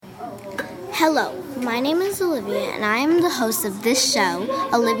Hello, my name is Olivia, and I am the host of this show,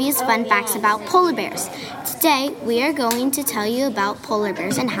 Olivia's Fun Facts About Polar Bears. Today, we are going to tell you about polar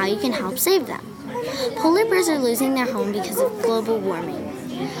bears and how you can help save them. Polar bears are losing their home because of global warming.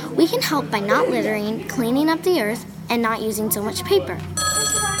 We can help by not littering, cleaning up the earth, and not using so much paper.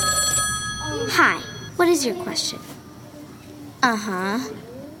 Hi, what is your question?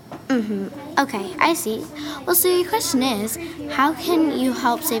 Okay, I see. Well, so your question is, how can you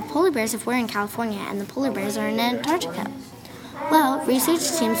help save polar bears if we're in California and the polar bears are in Antarctica? Well,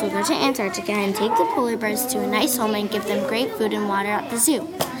 research teams will go to Antarctica and take the polar bears to a nice home and give them great food and water at the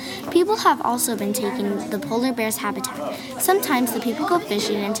zoo. People have also been taking the polar bears' habitat. Sometimes the people go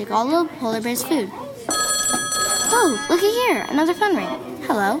fishing and take all the polar bears' food. Oh, looky here, another phone ring.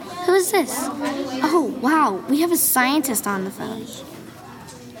 Hello, who is this? Oh, wow, we have a scientist on the phone.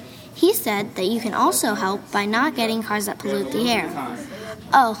 He said that you can also help by not getting cars that pollute the air.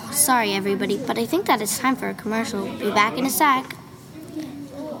 Oh, sorry everybody, but I think that it's time for a commercial. Be back in a sec.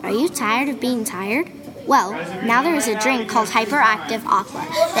 Are you tired of being tired? Well, now there is a drink called Hyperactive Aqua.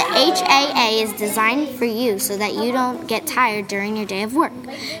 The HAA is designed for you so that you don't get tired during your day of work.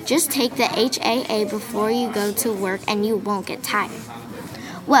 Just take the HAA before you go to work and you won't get tired.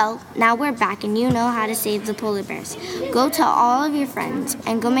 Well, now we're back and you know how to save the polar bears. Go tell all of your friends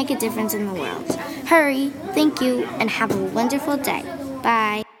and go make a difference in the world. Hurry, thank you, and have a wonderful day.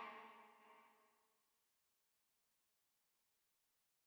 Bye.